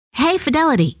Hey,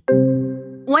 Fidelity.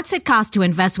 What's it cost to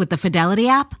invest with the Fidelity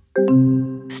app?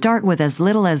 Start with as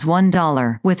little as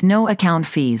 $1 with no account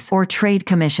fees or trade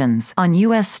commissions on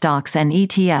U.S. stocks and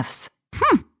ETFs.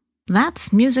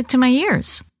 That's music to my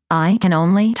ears. I can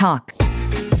only talk.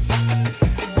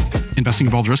 Investing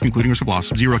involves risk, including risk of loss.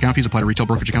 Zero account fees apply to retail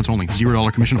brokerage accounts only.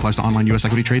 $0 commission applies to online U.S.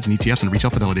 equity trades and ETFs and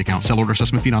retail Fidelity accounts. Sell order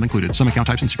assessment fee not included. Some account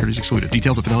types and securities excluded.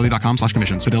 Details at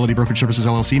fidelity.com/commissions. Fidelity Brokerage Services,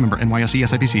 LLC, member NYSE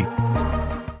SIPC.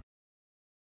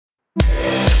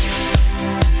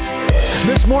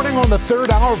 This morning on the third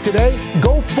hour of Today,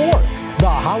 go forth. The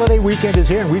holiday weekend is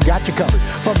here and we've got you covered.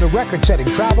 From the record-setting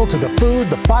travel to the food,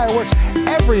 the fireworks,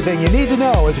 everything you need to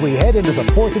know as we head into the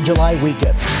 4th of July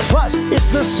weekend. Plus, it's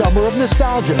the summer of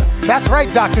nostalgia. That's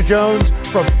right, Dr. Jones.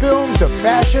 From film to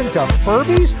fashion to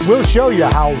Furbies, we'll show you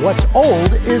how what's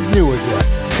old is new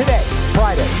again. Today,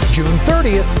 Friday, June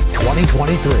 30th,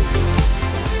 2023.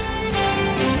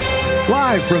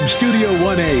 Live from Studio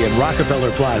 1A in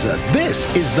Rockefeller Plaza,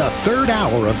 this is the third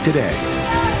hour of Today.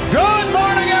 Good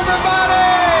morning,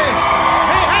 everybody!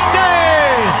 Hey,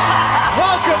 gente!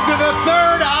 Welcome to the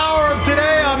third hour of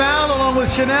Today. I'm Al, along with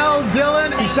Sheinelle,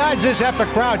 Dylan. Besides this epic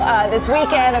crowd. This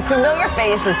weekend, a familiar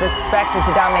face is expected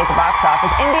to dominate the box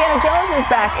office. Indiana Jones is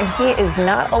back, and he is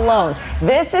not alone.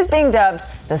 This is being dubbed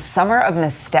the Summer of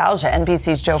Nostalgia.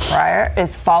 NBC's Joe Fryer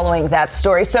is following that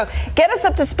story. So get us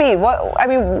up to speed.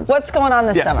 What's going on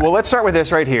this summer? Well, let's start with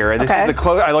this right here. This is the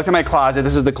I looked in my closet.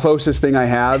 This is the closest thing I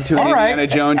have to an Indiana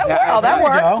Jones hat. Oh, that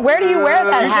works. Where do you wear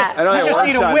that hat? I don't know. just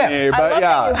need a whip. Me, but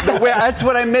that's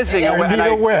what I'm missing.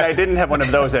 I didn't have one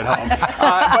of those at home.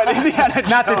 But Indiana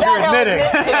Jones. Not that you're admitting.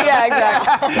 Yeah,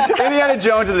 exactly. Indiana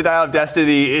Jones and the Dial of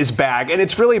Destiny is back, and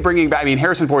it's really bringing back. I mean,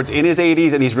 Harrison Ford's in his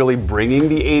 80s, and he's really bringing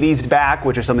the 80s back,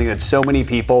 which is something that so many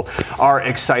people are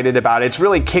excited about. It's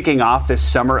really kicking off this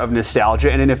summer of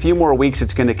nostalgia, and in a few more weeks,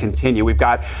 it's going to continue. We've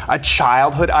got a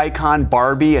childhood icon,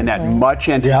 Barbie, and that much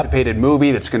anticipated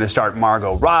movie that's going to start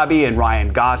Margot Robbie and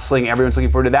Ryan Gosling. Everyone's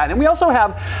looking forward to that. And we also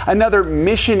have another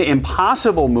Mission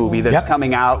Impossible movie that's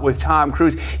coming out with Tom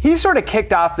Cruise. He sort of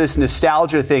kicked off this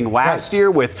nostalgia thing last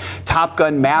year with Top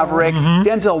Gun Maverick.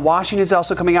 Denzel Washington's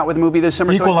also coming out with a movie this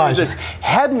summer. Equalizer. So there's this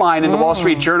headline in the Wall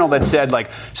Street Journal that said, like,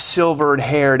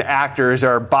 silver-haired actors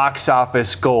are box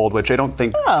office gold, which I don't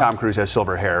think Tom Cruise has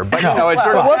silver hair. But, you know, it's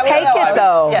sort of... We'll take it,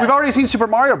 though. We've already seen Super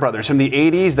Mario Brothers from the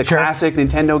 80s, the classic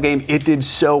Nintendo game. It did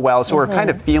so well. So we're kind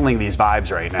of feeling these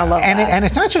vibes right now. I love that. And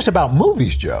it's not just about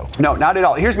movies, Joe. No, not at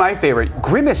all. Here's my favorite.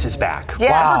 Grimace is back.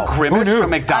 Yeah. Wow. Grimace Who knew? from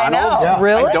McDonald's. I know.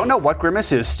 Really? I don't know what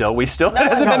Grimace is still. It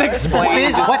hasn't been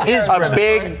explained. What is a Grimace?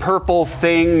 big purple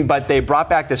thing, but they brought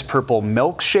back this purple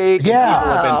milkshake. Yeah.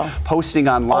 People have been posting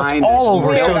online. it's all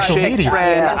over social milkshake media.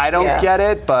 Trend. Yeah. I don't get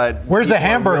it, but Where's the people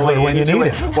are Hamburglar really when you into need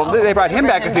it. him? Well, they brought him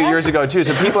back a few years ago too,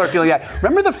 so people are feeling that.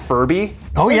 Remember the Furby?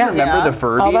 Oh, yeah. Remember the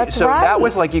Furby? Oh, that's so right. that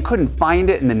was like you couldn't find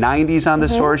it in the 90s on the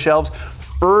store shelves.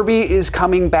 Furby is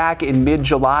coming back in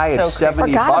mid-July at $70.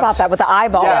 Forgot about that with the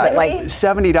eyeballs at like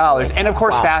 $70. And of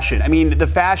course, fashion. I mean, the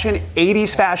fashion,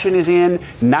 80s fashion is in,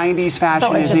 90s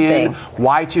fashion is in,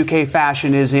 Y2K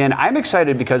fashion is in. I'm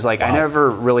excited because, like, I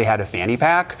never really had a fanny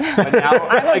pack. But now,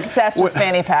 I'm obsessed with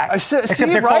fanny packs.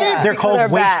 Except they're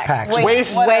called waist packs.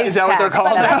 Waist is that what they're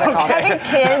called now? Okay.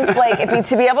 Having kids, like,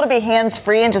 to be able to be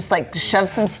hands-free and just, like, shove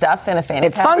some stuff in a fanny pack.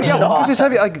 It's functional. Because it's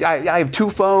heavy. Like, I have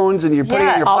two phones, and you're putting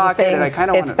it in your all the pocket, and I things.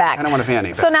 kind of want a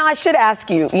fanny. So now I should ask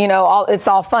you, it's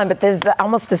all fun, but there's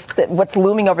what's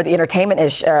looming over the entertainment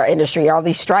industry, all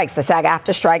these strikes, the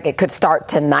SAG-AFTRA strike, it could start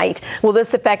tonight. Will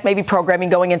this affect maybe programming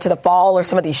going into the fall or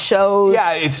some of these shows?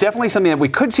 Yeah, it's definitely something that we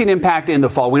could see an impact in the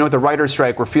fall. We know with the writer's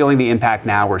strike, we're feeling the impact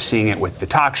now. We're seeing it with the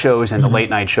talk shows and the late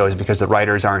night shows because the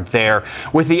writers aren't there.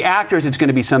 With the actors, it's going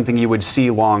to be something you would see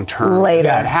long term later.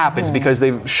 That happens because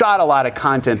they've shot a lot of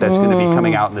content that's going to be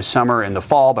coming out in the summer and the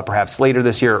fall, but perhaps later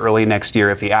this year, early next year,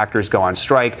 if the actors go on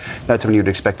strike, that's when you'd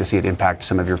expect to see it impact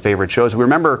some of your favorite shows. We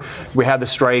remember we had the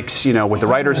strikes, with the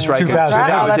writers' strike in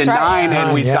 2009,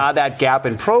 and we saw that gap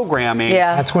in programming.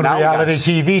 Yeah. That's when reality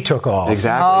TV took off.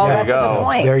 Exactly. Oh, There you that's a go. good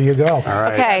point. There you go. All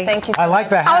right. Okay. Thank you. I like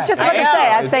the hat. I was just about to say,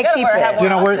 I say keep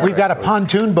it. We've got a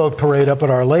pontoon boat parade up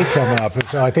at our lake coming up, and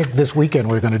so I think this weekend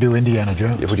we're going to do Indiana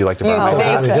Jones. Would you like to borrow my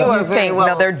hat? You are very well.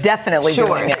 No, they're definitely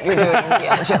doing it. You're doing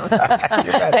Indiana Jones.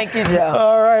 Thank you, Joe.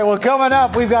 All right, well, coming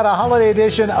up, we've got a holiday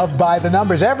edition of By the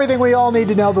Numbers. Everything we all need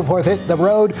to know before hitting the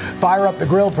road. Fire up the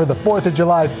grill for the 4th of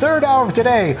July. Third hour of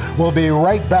Today. We'll be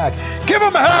right back. Give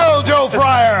him hell, Joe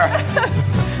Fryer!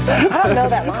 I don't know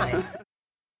that line.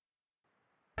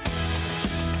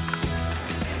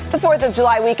 The 4th of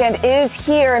July weekend is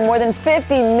here, and more than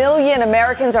 50 million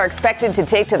Americans are expected to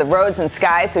take to the roads and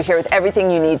skies. So here with everything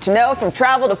you need to know, from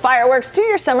travel to fireworks to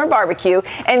your summer barbecue,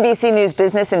 NBC News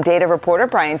business and data reporter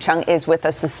Brian Cheung is with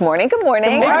us this morning. Good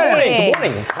morning. Good morning. Good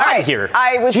morning. All right. Here.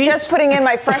 I was just putting in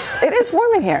my fresh. It is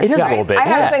warm in here. It is a little bit. I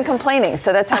haven't been complaining,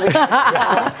 so that's how we.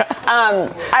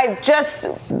 I just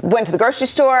went to the grocery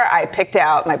store. I picked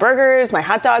out my burgers, my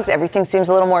hot dogs. Everything seems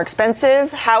a little more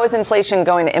expensive. How is inflation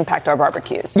going to impact our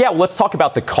barbecues? Yeah, well, let's talk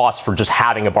about the cost for just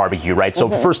having a barbecue, right? So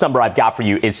the first number I've got for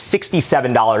you is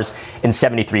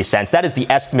 $67.73. That is the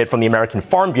estimate from the American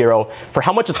Farm Bureau for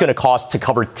how much it's going to cost to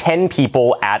cover 10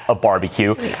 people at a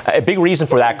barbecue. A big reason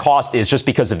for that cost is just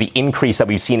because of the increase that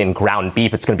we've seen in ground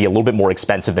beef. It's going to be a little bit more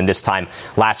expensive than this time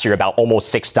last year, about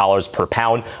almost $6 per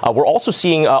pound. We're also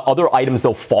seeing other items,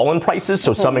 though, fall in prices.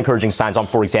 So some encouraging signs on,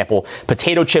 for example,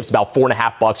 potato chips, about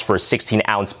 $4.50 for a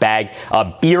 16-ounce bag.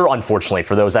 Beer, unfortunately,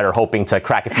 for those that are hoping to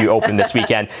crack a few open this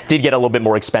weekend, did get a little bit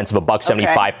more expensive,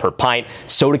 $1.75 per pint.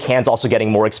 Soda cans also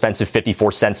getting more expensive,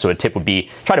 54 cents. So a tip would be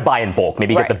try to buy in bulk.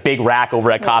 Maybe get the big rack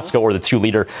over at Costco or the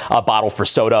 2-liter bottle for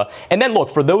soda. And then look,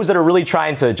 for those that are really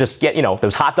trying to just get,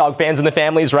 those hot dog fans in the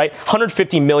families, right?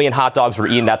 150 million hot dogs were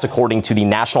eaten. That's according to the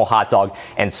National Hot Dog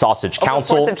and Sausage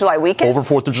Council. Over 4th of July weekend? Over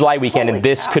 4th of July weekend. Holy and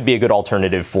this cow. could be a good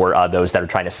alternative for those that are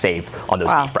trying to save on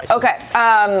those beef prices. Okay.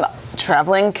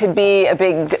 Traveling could be a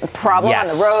big problem on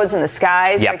the roads and the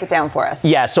skies. Break it down for us.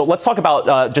 Yeah, so let's talk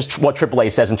about just what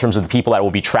AAA says in terms of the people that will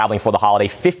be traveling for the holiday.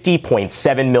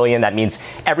 50.7 million. That means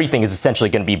everything is essentially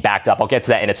going to be backed up. I'll get to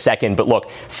that in a second. But look,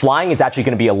 flying is actually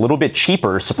going to be a little bit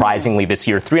cheaper, surprisingly, this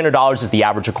year. $300 is the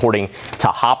average according to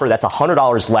Hopper. That's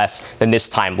 $100 less than this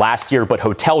time last year. But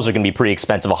hotels are going to be pretty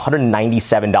expensive,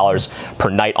 $197 per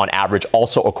night on average,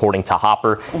 also according to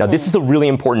Hopper. Now, this is the really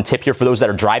important tip here for those that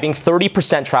are driving.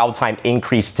 30% travel time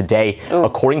increase today.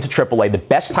 According to AAA, the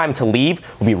best time to leave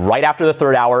will be right after the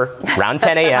third hour, around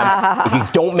 10 a.m. If you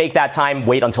don't make that time,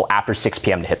 wait until after 6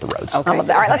 p.m. to hit the roads. Okay. All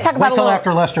right, let's talk about Wait till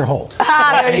after Lester Holt.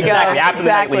 There you Exactly, go. after the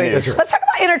nightly news. Let's talk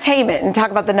about entertainment and talk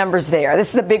about the numbers there.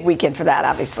 This is a big weekend for that,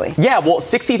 obviously. Yeah, well,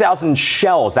 60,000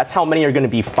 shells. That's how many are going to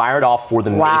be fired off for the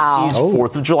Macy's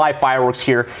 4th of July fireworks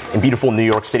here in beautiful New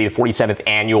York City, the 47th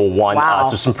annual one.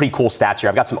 So some pretty cool stats here.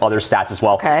 I've got some other stats as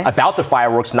well about the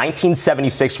fireworks.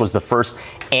 1976 was the first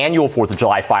annual 4th of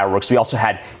July fireworks. We also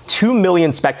had 2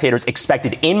 million spectators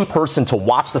expected in person to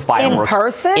watch the fireworks. In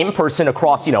person? In person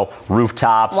across,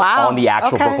 rooftops, on the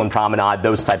actual Brooklyn Promenade,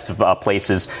 those types of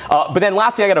places. But then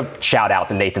lastly, I got to shout out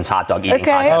the Nathan's Hot Dog Eating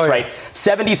Contest, right?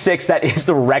 76, that is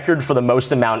the record for the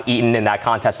most amount eaten in that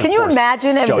contest. Can you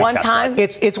imagine at one time?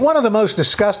 It's one of the most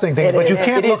disgusting things, but you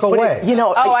can't look away.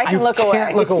 I can look away.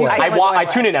 Can't look away. I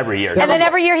tune in every year. And then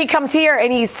every year he comes here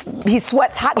and he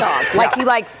sweats hot dog.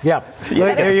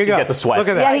 There you go. Get the sweats. Look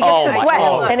at that. Yeah, he gets the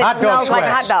sweat. And it smells like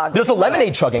hot dog. There's a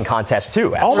lemonade chugging contest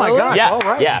too. Oh my gosh. Yeah. All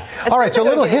right. Yeah. All right. So a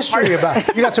little history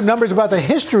you got some numbers about the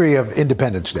history of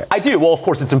Independence Day. I do. Well, of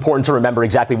course, it's important to remember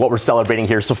exactly what we're celebrating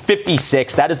here. So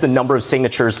 56, that is the number of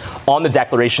signatures on the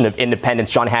Declaration of Independence.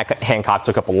 John Hancock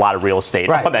took up a lot of real estate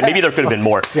on that. Maybe there could have been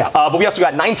more. But we also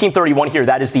got 1931 here.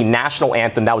 That is the national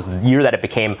anthem. That was the year that it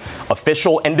became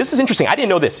official. And this is interesting. I didn't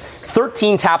know this.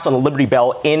 13 taps on the Liberty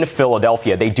Bell in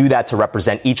Philadelphia. They do that to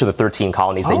represent each of the 13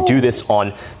 colonies. They do this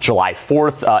on July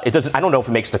 4th. It doesn't. I don't know if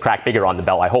it makes the crack bigger on the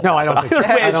bell. I hope not. I don't think so.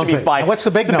 It should be fine. And what's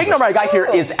the big number? The big number I got here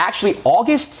is actually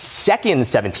August 2nd,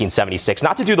 1776.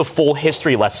 Not to do the full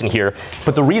history lesson here,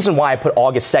 but the reason why I put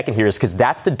August 2nd here is because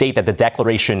that's the date that the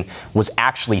Declaration was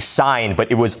actually signed,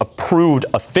 but it was approved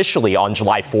officially on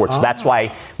July 4th. So that's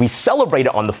why we celebrate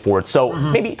it on the 4th. So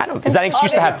maybe, I don't know, is that an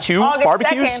excuse to have two August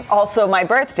barbecues? 2nd, also my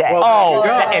birthday.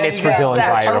 And it's for Dylan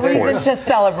Dreyer, of course. Just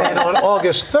celebrate. And on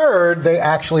August 3rd, they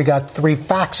actually got 3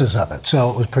 faxes of it,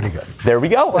 so it was pretty good. There we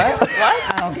go. What?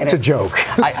 I don't get It's a joke.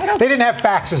 They didn't have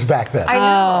faxes back then. I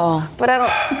know, but I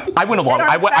don't. I went along.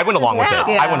 I went along with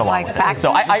it. now. I went along with it.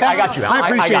 So I got you. I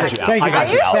appreciate it. Thank you.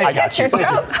 I got you.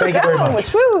 Thank you very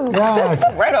much.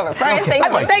 Right over. Brian,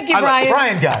 thank you. Brian.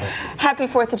 Brian got it. Happy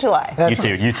 4th of July. You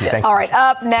too. Thank you. All right,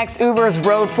 up next, Uber's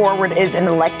Road Forward is an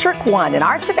electric one. And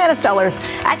our Savannah Sellers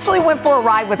actually went for a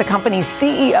ride with the company's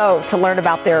CEO to learn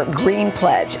about their green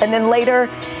pledge. And then later,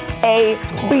 a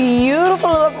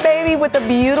beautiful little baby with a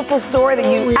beautiful story that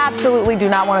you absolutely do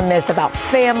not want to miss about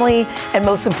family and,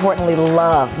 most importantly,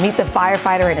 love. Meet the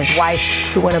firefighter and his wife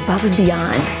who went above and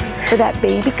beyond for that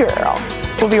baby girl.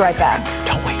 We'll be right back.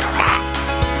 Don't wake her up.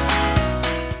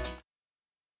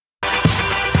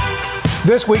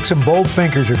 This week, some bold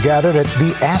thinkers are gathered at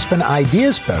the Aspen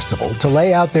Ideas Festival to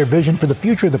lay out their vision for the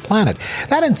future of the planet.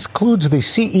 That includes the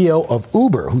CEO of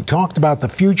Uber, who talked about the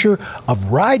future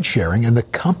of ride-sharing and the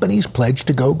company's pledge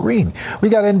to go green. We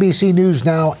got NBC News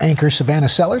Now anchor Savannah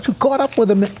Sellers, who caught up with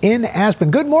him in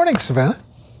Aspen. Good morning, Savannah.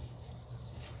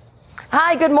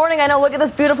 Hi, good morning. I know, look at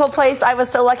this beautiful place. I was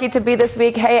so lucky to be this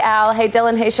week. Hey, Al. Hey,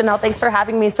 Dylan. Hey, Sheinelle. Thanks for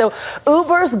having me. So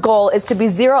Uber's goal is to be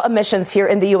zero emissions here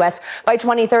in the U.S. by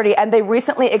 2030, and they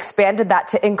recently expanded that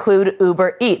to include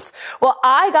Uber Eats. Well,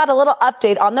 I got a little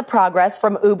update on the progress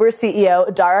from Uber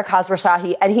CEO Dreyer,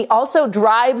 and he also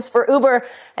drives for Uber,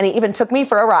 and he even took me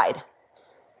for a ride.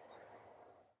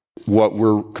 What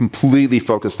we're completely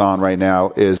focused on right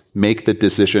now is make the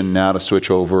decision now to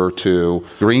switch over to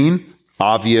green,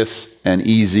 obvious and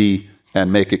easy,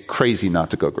 and make it crazy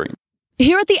not to go green.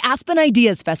 Here at the Aspen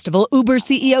Ideas Festival, Uber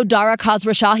CEO Dara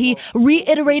Khosrowshahi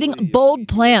reiterating bold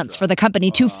plans for the company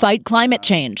to fight climate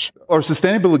change. Our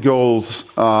sustainability goals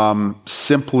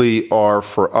simply are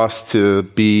for us to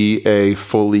be a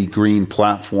fully green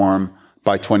platform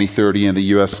by 2030 in the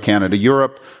U.S., Canada,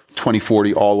 Europe,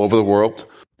 2040 all over the world.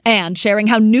 And sharing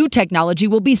how new technology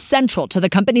will be central to the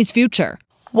company's future.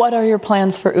 What are your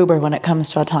plans for Uber when it comes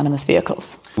to autonomous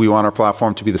vehicles? We want our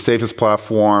platform to be the safest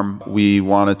platform. We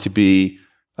want it to be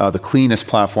the cleanest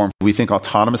platform. We think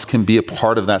autonomous can be a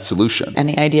part of that solution.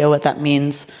 Any idea what that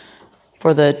means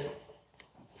for the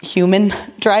human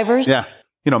drivers? Yeah.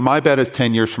 My bet is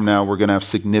 10 years from now, we're going to have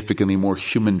significantly more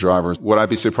human drivers. Would I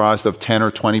be surprised if 10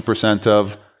 or 20%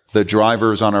 of the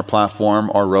drivers on our platform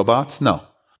are robots? No.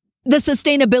 The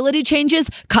sustainability changes,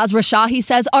 Khosrowshahi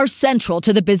says, are central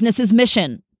to the business's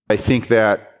mission. I think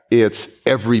that it's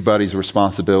everybody's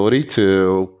responsibility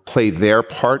to play their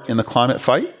part in the climate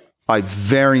fight. I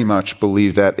very much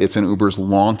believe that it's in Uber's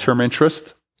long-term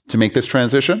interest to make this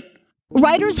transition.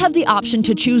 Riders have the option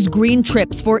to choose green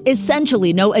trips for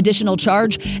essentially no additional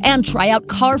charge and try out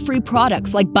car-free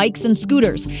products like bikes and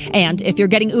scooters. And if you're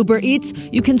getting Uber Eats,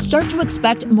 you can start to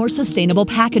expect more sustainable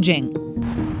packaging.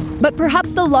 But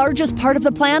perhaps the largest part of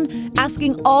the plan,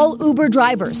 asking all Uber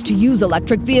drivers to use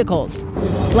electric vehicles.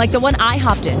 Like the one I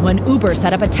hopped in when Uber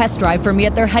set up a test drive for me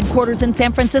at their headquarters in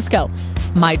San Francisco.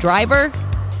 My driver,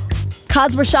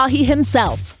 Khosrowshahi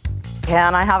himself.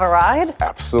 Can I have a ride?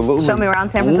 Absolutely. Show me around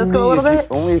San Francisco a little bit?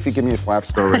 Only if you give me a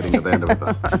 5-star rating at the end of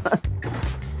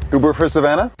it. Uber for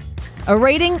Savannah? A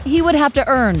rating he would have to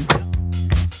earn.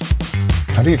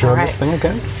 How do you drive this thing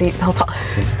again? Seatbelt on.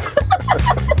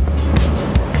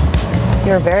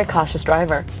 You're a very cautious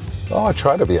driver. Oh, I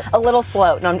try to be. A little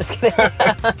slow. No, I'm just kidding.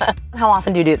 How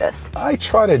often do you do this? I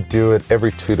try to do it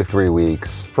every 2 to 3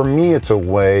 weeks. For me, it's a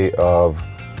way of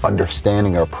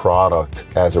understanding our product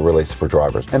as it relates for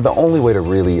drivers. And the only way to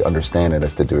really understand it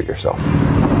is to do it yourself.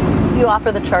 You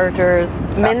offer the chargers,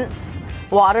 mints,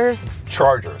 waters.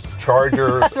 Chargers.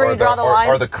 That's where you draw the line.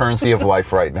 Are the currency of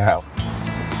life right now.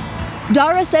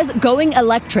 Dara says going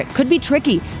electric could be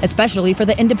tricky, especially for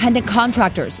the independent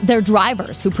contractors, their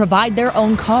drivers who provide their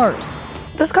own cars.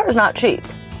 This car is not cheap.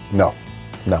 No.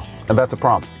 And that's a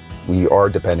problem. We are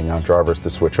depending on drivers to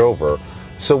switch over.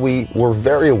 So we were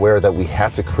very aware that we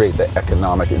had to create the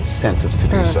economic incentives to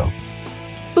do so.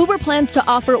 Uber plans to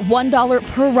offer $1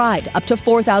 per ride, up to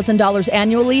 $4,000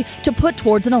 annually, to put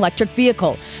towards an electric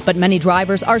vehicle. But many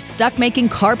drivers are stuck making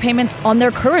car payments on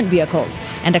their current vehicles,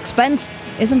 and expense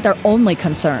isn't their only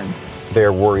concern.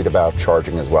 They're worried about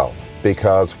charging as well,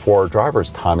 because for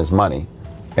drivers, time is money,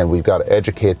 and we've got to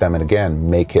educate them and, again,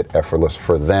 make it effortless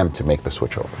for them to make the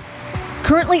switch over.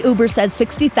 Currently, Uber says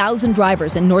 60,000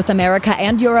 drivers in North America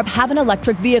and Europe have an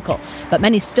electric vehicle, but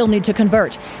many still need to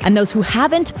convert. And those who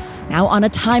haven't, now on a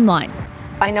timeline.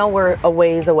 I know we're a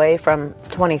ways away from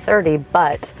 2030,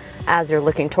 but as you're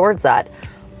looking towards that,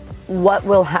 what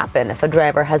will happen if a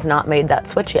driver has not made that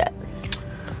switch yet?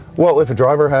 Well, if a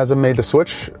driver hasn't made the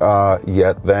switch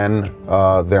yet, then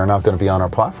they're not going to be on our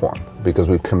platform, because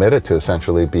we've committed to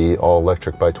essentially be all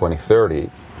electric by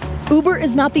 2030. Uber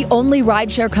is not the only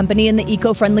rideshare company in the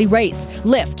eco-friendly race.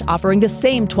 Lyft offering the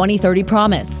same 2030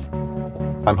 promise.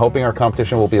 I'm hoping our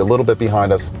competition will be a little bit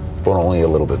behind us, but only a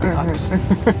little bit behind us.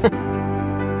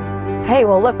 Hey,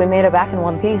 well, look, we made it back in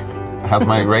one piece. How's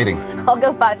my rating? I'll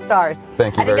go 5 stars.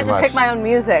 Thank you very much. I didn't get to pick my own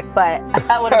music, but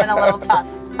that would have been a little tough.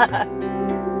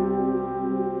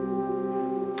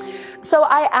 So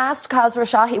I asked Kaz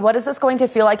Rashahi, what is this going to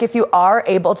feel like if you are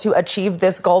able to achieve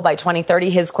this goal by 2030?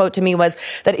 His quote to me was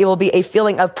that it will be a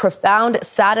feeling of profound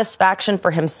satisfaction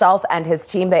for himself and his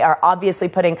team. They are obviously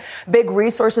putting big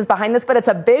resources behind this, but it's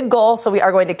a big goal. So we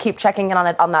are going to keep checking in on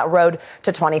it on that road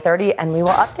to 2030, and we will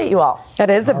update you all. That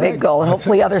is a big goal, and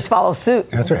hopefully others follow suit.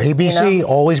 That's right. ABC,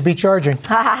 always be charging.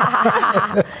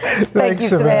 Thank you,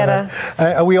 Savannah.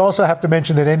 We also have to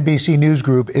mention that NBC News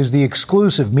Group is the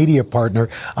exclusive media partner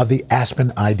of the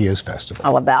Aspen Ideas Festival. I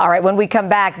love that. All right, when we come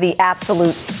back, the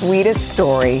absolute sweetest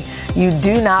story you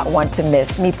do not want to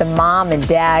miss. Meet the mom and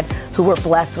dad who were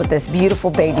blessed with this beautiful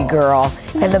baby girl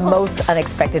in the most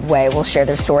unexpected way. We'll share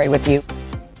their story with you.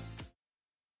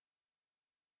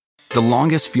 The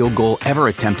longest field goal ever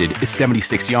attempted is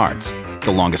 76 yards.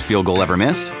 The longest field goal ever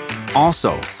missed?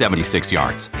 Also 76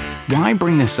 yards. Why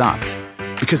bring this up?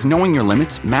 Because knowing your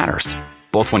limits matters,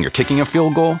 both when you're kicking a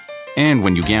field goal and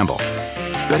when you gamble.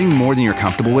 Betting more than you're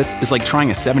comfortable with is like trying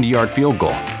a 70-yard field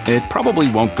goal. It probably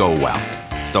won't go well.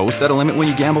 So set a limit when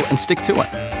you gamble and stick to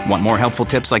it. Want more helpful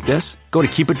tips like this? Go to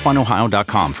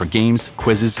keepitfunohio.com for games,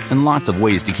 quizzes, and lots of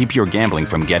ways to keep your gambling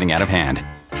from getting out of hand.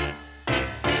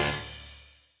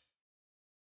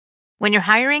 When you're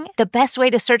hiring, the best way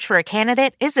to search for a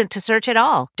candidate isn't to search at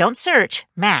all. Don't search,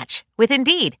 match with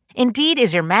Indeed. Indeed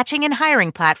is your matching and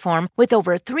hiring platform with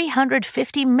over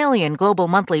 350 million global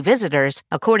monthly visitors,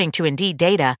 according to Indeed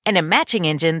data, and a matching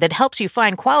engine that helps you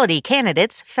find quality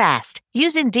candidates fast.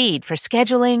 Use Indeed for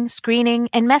scheduling, screening,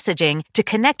 and messaging to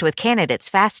connect with candidates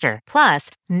faster.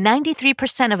 Plus,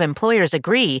 93% of employers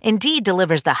agree Indeed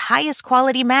delivers the highest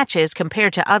quality matches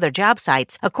compared to other job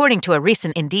sites, according to a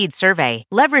recent Indeed survey.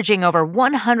 Leveraging over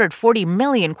 140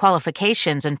 million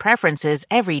qualifications and preferences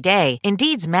every day,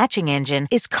 Indeed's matching engine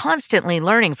is constantly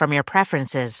learning from your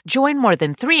preferences. Join more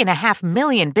than 3.5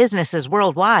 million businesses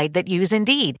worldwide that use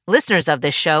Indeed. Listeners of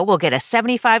this show will get a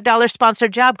 $75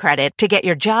 sponsored job credit to get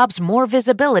your jobs more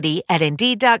visibility at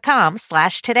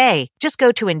Indeed.com/today. Just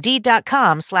go to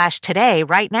Indeed.com/today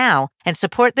right now and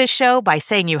support this show by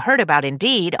saying you heard about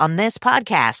Indeed on this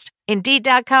podcast.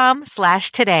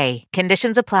 Indeed.com/today.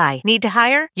 Conditions apply. Need to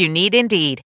hire? You need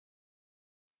Indeed.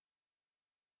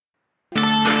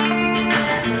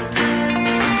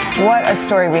 What a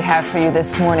story we have for you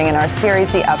this morning in our series,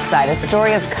 The Upside, a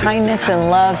story of kindness and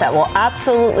love that will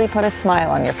absolutely put a smile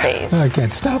on your face. I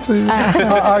can't stop it.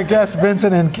 Our guests,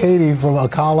 Vincent and Katie from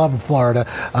Ocala, Florida,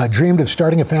 dreamed of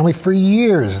starting a family for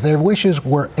years. Their wishes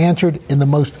were answered in the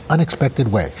most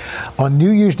unexpected way. On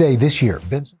New Year's Day this year,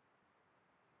 Vincent,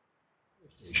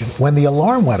 when the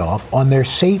alarm went off on their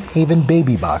Safe Haven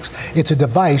baby box. It's a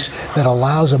device that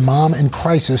allows a mom in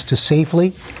crisis to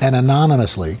safely and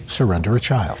anonymously surrender a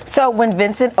child. So when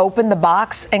Vincent opened the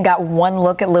box and got one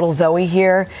look at little Zoe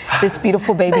here, this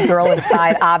beautiful baby girl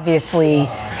inside, obviously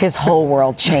his whole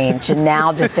world changed. And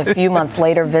now just a few months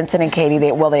later, Vincent and Katie,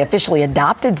 they officially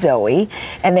adopted Zoe,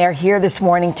 and they're here this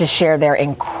morning to share their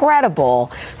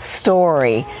incredible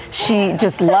story. She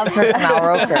just loves her smile,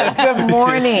 Roker. Good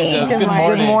morning.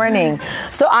 Good morning.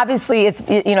 So obviously it's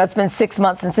been 6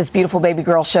 months since this beautiful baby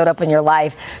girl showed up in your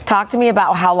life. Talk to me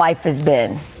about how life has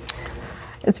been.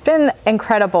 It's been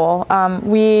incredible.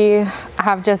 We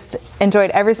have just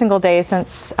enjoyed every single day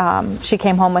since she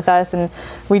came home with us, and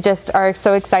we just are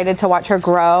so excited to watch her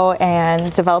grow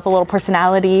and develop a little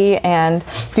personality and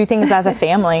do things as a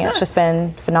family. It's just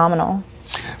been phenomenal.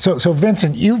 So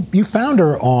Vincent, you found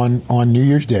her on New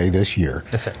Year's Day this year.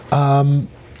 Yes, sir.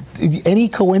 Any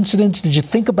coincidence? Did you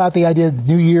think about the idea of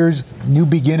New Year's, new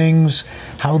beginnings,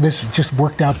 how this just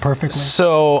worked out perfectly?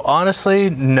 So honestly,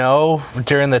 no.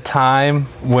 During the time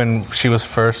when she was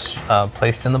first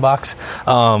placed in the box,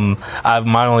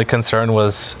 my only concern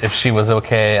was if she was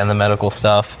okay and the medical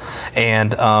stuff.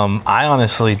 And I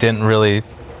honestly didn't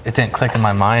click in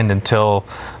my mind until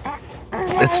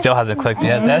it still hasn't clicked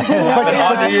yet.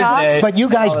 But you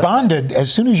guys bonded as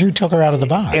soon as you took her out of the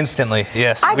box. Instantly,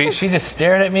 yes. She just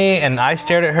stared at me, and I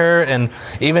stared at her. And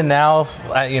even now,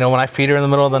 when I feed her in the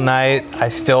middle of the night,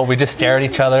 we just stare at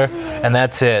each other, and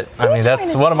that's it. I mean,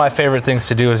 that's one of my favorite things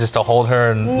to do is just to hold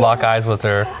her and lock eyes with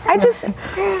her.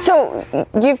 So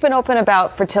you've been open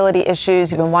about fertility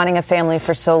issues. You've been wanting a family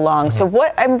for so long. Mm-hmm. So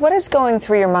what is going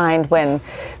through your mind when,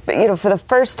 for the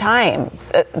first time,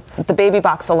 the baby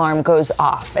box alarm goes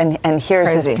off, and here's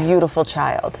this beautiful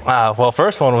child? Well,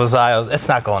 first one was, it's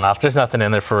not going off. There's nothing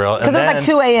in there for real. Because it was like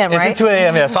 2 a.m., right? It's 2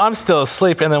 a.m., yeah. So I'm still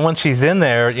asleep. And then when she's in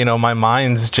there, my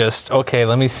mind's just, okay,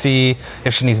 let me see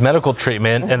if she needs medical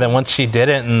treatment. And then once she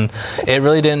didn't, and it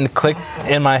really didn't click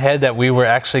in my head that we were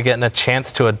actually getting a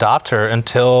chance to adopt her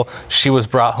until she was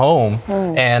brought home,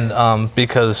 and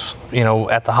because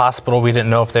at the hospital we didn't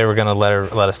know if they were going to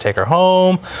let us take her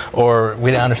home, or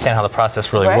we didn't understand how the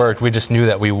process really worked. We just knew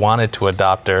that we wanted to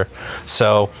adopt her.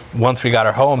 So once we got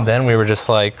her home, then we were just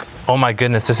like, oh my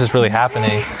goodness, this is really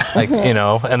happening.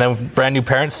 And then brand new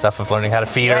parent stuff of learning how to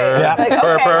feed her,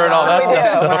 burp her, and all that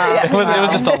stuff. So it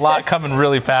was just a lot coming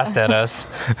really fast at us.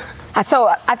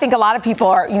 So I think a lot of people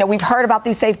are, we've heard about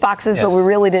these safe boxes, but we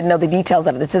really didn't know the details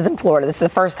of it. This is in Florida. This is the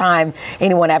first time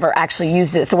anyone ever actually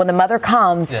used it. So when the mother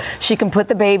comes, she can put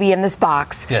the baby in this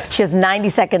box. She has 90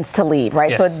 seconds to leave,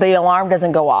 right? So the alarm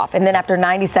doesn't go off. And then after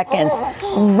 90 seconds,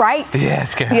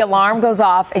 the alarm goes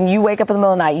off and you wake up in the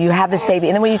middle of the night, you have this baby.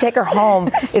 And then when you take her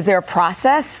home, is there a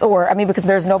process? Or, because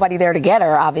there's nobody there to get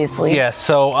her, obviously. Yes.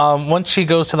 So once she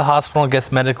goes to the hospital and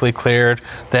gets medically cleared,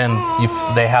 then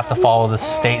they have to follow the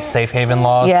state safe haven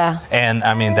laws. And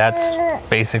that's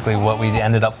basically what we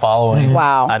ended up following.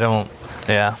 Wow.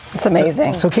 It's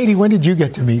amazing. So Katie, when did you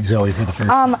get to meet Zoe for the first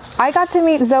time? I got to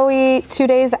meet Zoe 2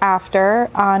 days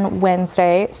after, on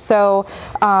Wednesday. So,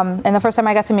 and the first time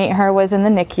I got to meet her was in the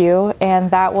NICU, and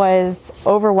that was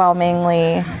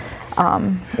overwhelmingly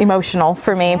emotional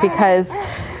for me because,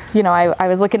 I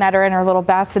was looking at her in her little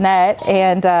bassinet,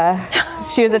 and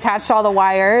she was attached to all the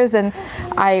wires, and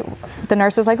the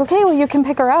nurse is like, okay, well, you can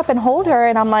pick her up and hold her,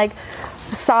 and I'm like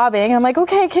sobbing. I'm like,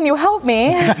 okay, can you help me?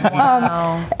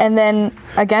 And then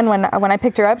again, when I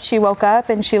picked her up, she woke up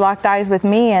and she locked eyes with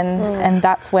me, and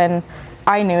that's when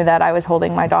I knew that I was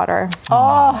holding my daughter.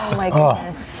 Oh my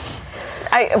goodness.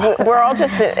 We're all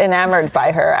just enamored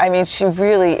by her. She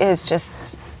really is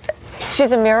just.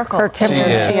 She's a miracle. Her temper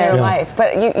in her life.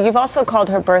 But you've also called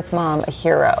her birth mom a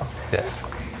hero. Yes.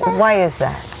 Why is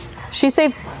that? She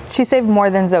saved more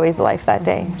than Zoe's life that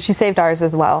day. She saved ours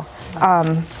as well.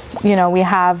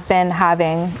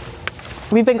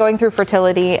 We've been going through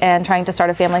fertility and trying to start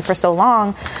a family for so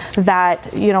long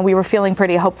that, we were feeling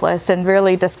pretty hopeless and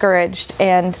really discouraged.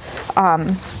 And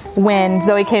when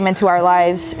Zoe came into our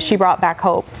lives, she brought back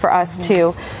hope for us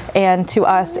too. And to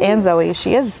us and Zoe,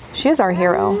 she is our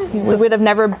hero. We would have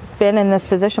never been in this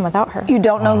position without her. You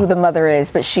don't know who the mother is,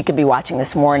 but she could be watching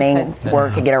this morning.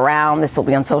 Word could get around. This will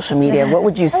be on social media. What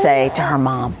would you say to her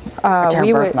mom, or to her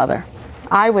birth mother?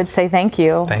 I would say thank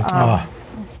you.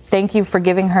 Thank you for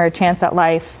giving her a chance at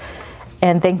life,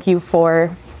 and thank you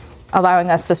for allowing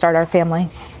us to start our family.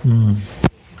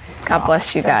 God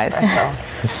bless you guys.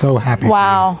 So happy.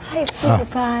 Wow. Hi, sweetie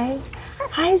pie.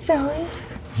 Hi, Zoe.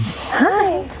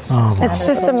 Hi. It's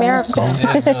just a miracle.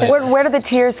 Where do the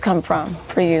tears come from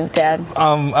for you, Dad?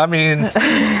 A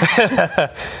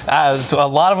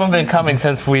lot of them have been coming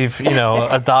since we've,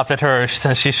 adopted her,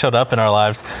 since she showed up in our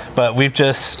lives. But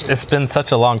it's been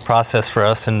such a long process for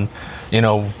us, and,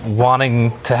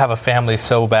 wanting to have a family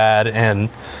so bad, and,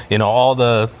 all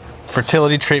the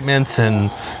fertility treatments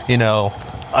and,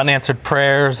 unanswered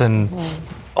prayers and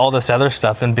all this other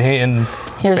stuff, and being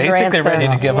basically ready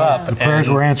to give up. The prayers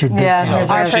were answered.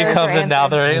 She comes in now,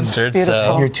 they're answered.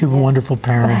 So. You're two wonderful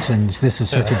parents, and this is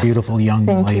such a beautiful young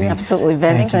lady. Absolutely,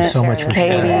 Vincent. Thank you so much for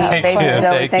sharing.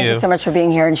 Zoe, thank you so much for being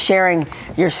here and sharing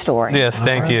your story. Yes,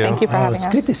 thank you. Thank you for having us.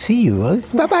 It's good to see you.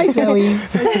 Bye-bye, Zoe.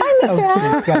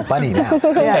 Bye, got a bunny now.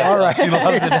 All right. She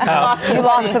loves it now. You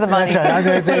lost to the bunny. That's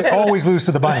right. They always lose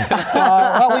to the bunny.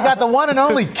 Well, we got the one and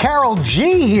only Karol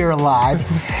G here live.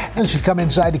 And she's come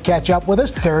inside to catch up with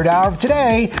us. Third hour of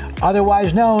today,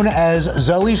 otherwise known as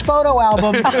Zoe's photo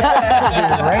album. We'll be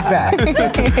right back.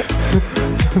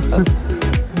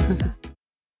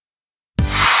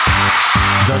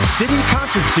 The City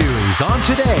Concert Series on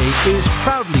Today is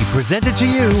proudly presented to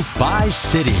you by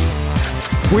City.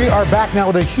 We are back now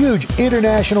with a huge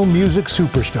international music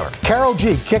superstar. Karol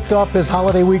G kicked off this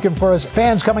holiday weekend for us.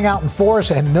 Fans coming out in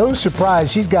force, and no surprise,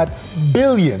 she's got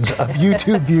billions of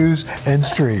YouTube views and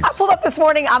streams. I pulled up this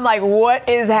morning, I'm like, what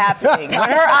is happening? When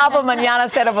her album, Mañana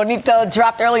Será Bonito,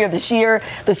 dropped earlier this year,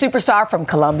 the superstar from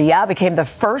Colombia became the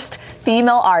first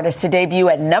female artist to debut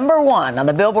at #1 on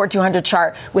the Billboard 200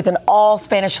 chart with an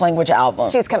all-Spanish language album.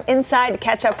 She's come inside to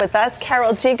catch up with us.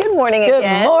 Karol G, good morning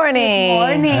again. Good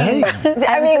morning. Good morning.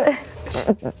 Hey.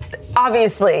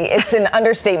 Obviously, it's an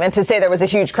understatement to say there was a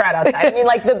huge crowd outside.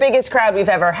 Like the biggest crowd we've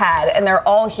ever had, and they're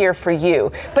all here for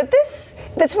you. But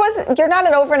you're not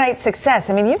an overnight success.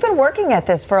 You've been working at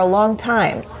this for a long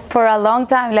time. for a long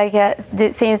time, like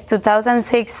since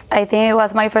 2006, I think it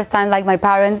was my first time, like my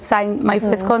parents signed my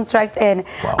first contract, and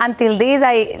until this,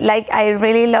 I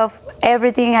really love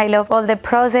everything. I love all the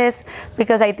process,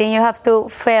 because I think you have to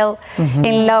fall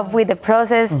in love with the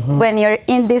process. When you're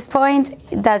in this point,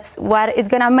 that's what it's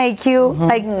gonna make you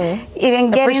like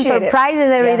even getting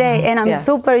surprises every day. And I'm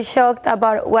super shocked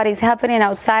about what is happening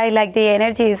outside. Like the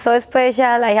energy is so special.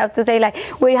 I have to say, like,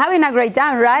 we're having a great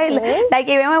time, right? Like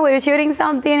even when we're shooting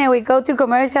something and we go to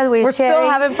commercials, we're sharing. Still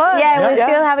having fun. Yeah, we're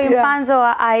still having fun. So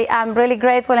I am really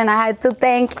grateful, and I had to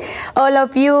thank all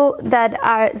of you that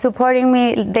are supporting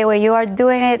me the way you are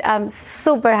doing it. I'm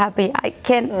super happy. I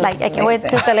can't wait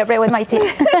to celebrate with my team.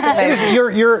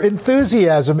 Your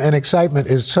enthusiasm and excitement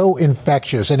is so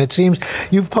infectious, and it seems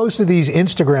you've posted these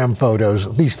Instagram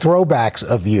photos, these throwbacks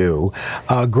of you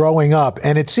growing up,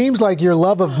 and it seems like your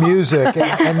love of music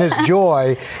and this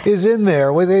joy is in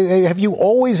there. Have you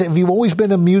always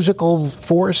been a musical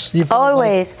force?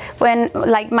 Always. When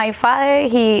like my father,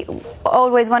 he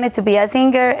always wanted to be a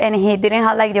singer, and he didn't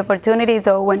have like the opportunity.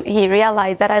 So when he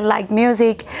realized that I like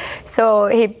music, so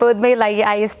he put me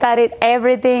I studied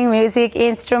everything, music,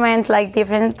 instruments, like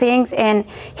different things, and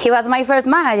he was my first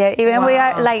manager. Even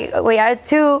we are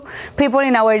two people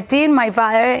in our team, my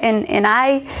father and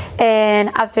I, and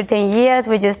after 10 years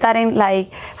we just started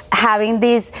having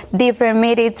these different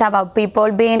meetings about people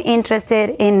being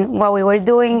interested in what we were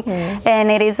doing.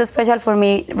 And it is so special for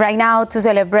me right now to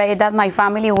celebrate that my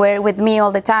family were with me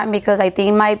all the time, because I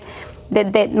think my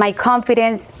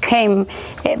confidence came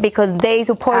because they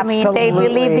support me, they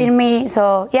believed in me.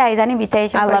 So yeah, it's an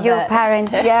invitation for you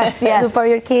parents. Yes. Support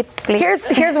your kids, please.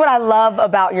 Here's what I love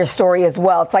about your story as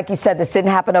well. It's like you said, this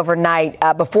didn't happen overnight.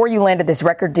 Before you landed this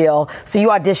record deal, so you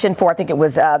auditioned for, I think it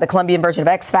was the Colombian version of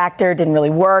X Factor, didn't really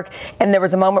work. And there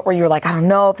was a moment where you were like, I don't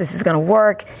know if this is going to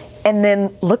work. And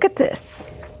then look at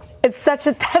this. It's such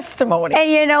a testimony. And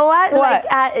you know what?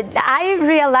 I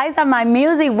realized that my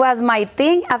music was my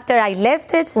thing after I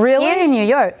left it here in New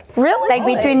York.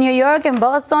 Really? Between New York and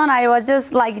Boston, I was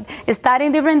just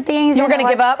studying different things. You were going to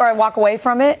give up or walk away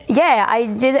from it? Yeah, I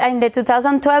just in the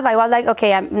 2012, I was like,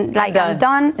 okay, I'm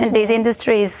done. And this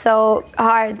industry is so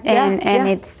hard, and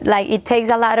it's it takes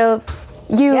a lot of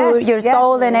your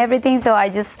soul and everything. So I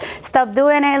just stopped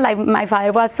doing it. Like my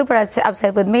father was super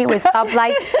upset with me. We stopped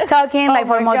talking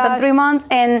for more than 3 months,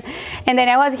 and then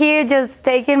I was here just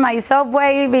taking my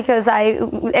subway because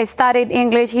I studied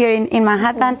English here in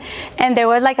Manhattan, and there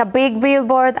was a big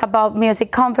billboard about music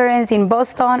conference in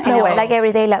Boston, and I was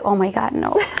every day oh my God,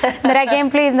 no, not again,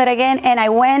 please, not again. And I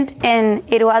went, and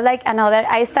it was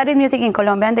I studied music in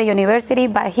Colombia and the university,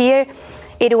 but here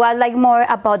it was more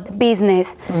about the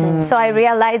business. So I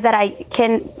realized that I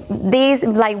can,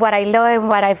 what I love and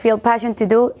what I feel passionate to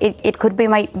do, it could be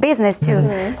my business too.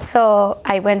 So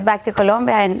I went back to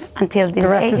Colombia, and until this day. The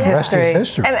rest is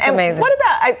history. And amazing. What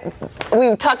about,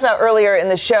 we talked about earlier in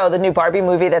the show, the new Barbie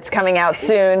movie that's coming out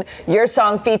soon. Your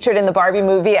song featured in the Barbie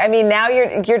movie. I mean, now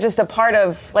you're just a part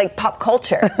of pop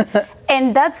culture.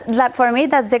 And that's for me,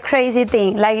 that's the crazy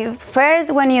thing.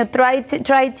 First, when you try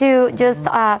to just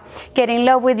get in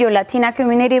love with your Latina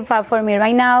community, but for me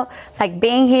right now,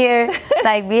 being here,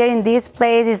 being in this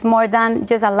place is more than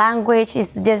just a language.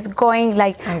 It's just going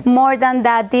more than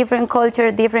that, different culture,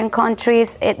 different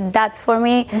countries. That's for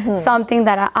me something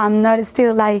that I'm not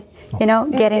still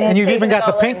getting it. And you've even got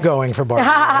the pink going for Barbie.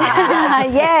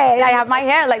 Yeah, I have my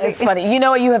hair It's funny. You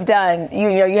know what you have done?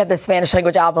 You had the Spanish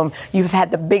language album. We've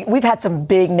had some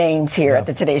big names here at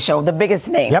the Today Show, the biggest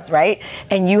names, right?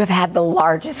 And you have had the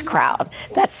largest crowd.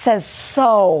 That says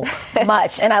so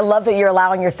much. And I love that you're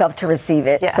allowing yourself to receive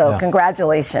it. Yeah. So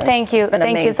congratulations. Thank you.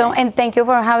 Thank you so much. And thank you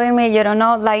for having me. You don't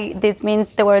know, this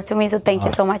means the world to me. So thank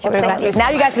you so much, everybody. Thank you. Now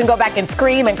you guys can go back and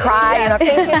scream and cry. Yes.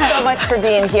 Thank you so much for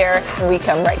being here. We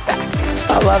come right back.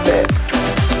 I love it.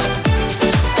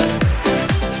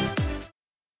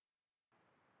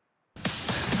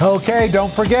 Okay,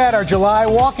 don't forget, our July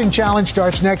walking challenge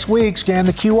starts next week. Scan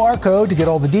the QR code to get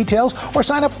all the details, or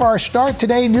sign up for our Start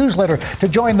Today newsletter to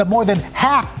join the more than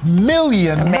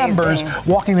 500,000 members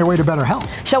walking their way to better health.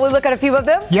 Shall we look at a few of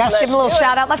them? Yes. Let's give them a little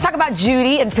shout out. Let's talk about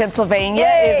Judy in Pennsylvania.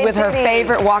 Is with her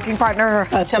favorite walking partner, her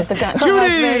husband. Jump the gun.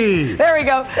 Judy! There we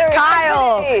go.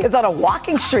 Kyle is on a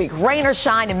walking streak, rain or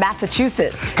shine, in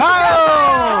Massachusetts. Kyle!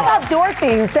 How about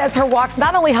Dorothy, who says her walks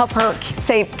not only help her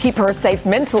keep her safe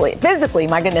mentally, physically,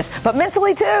 my goodness, but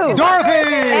mentally too. Dorothy!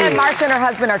 And Marcia and her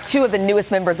husband are two of the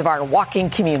newest members of our walking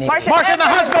community. Marcia and the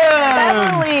husband!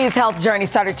 Beverly's health journey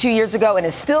started 2 years ago and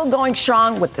is still going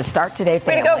strong with the Start Today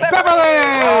family. Way to go,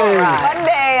 Beverly!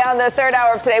 Monday on the third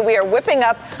hour of Today, we are whipping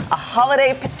up a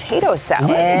holiday potato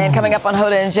salad. And coming up on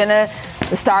Hoda and Jenna,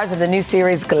 the stars of the new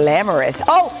series Glamorous.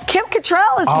 Oh, Kim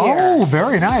Cattrall is here. Oh,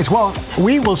 very nice. Well,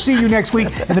 we will see you next week.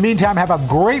 In the meantime, have a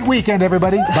great weekend,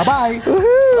 everybody. Bye-bye.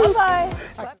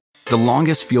 Bye-bye. The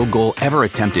longest field goal ever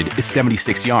attempted is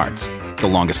 76 yards. The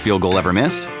longest field goal ever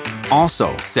missed?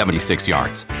 Also 76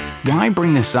 yards. Why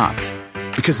bring this up?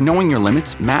 Because knowing your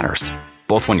limits matters,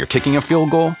 both when you're kicking a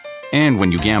field goal and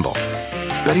when you gamble.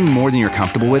 Betting more than you're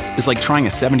comfortable with is like trying a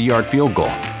 70-yard field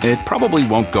goal. It probably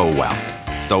won't go well.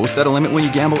 So set a limit when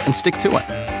you gamble and stick to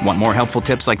it. Want more helpful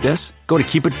tips like this? Go to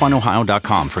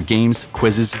keepitfunohio.com for games,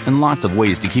 quizzes, and lots of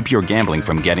ways to keep your gambling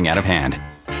from getting out of hand.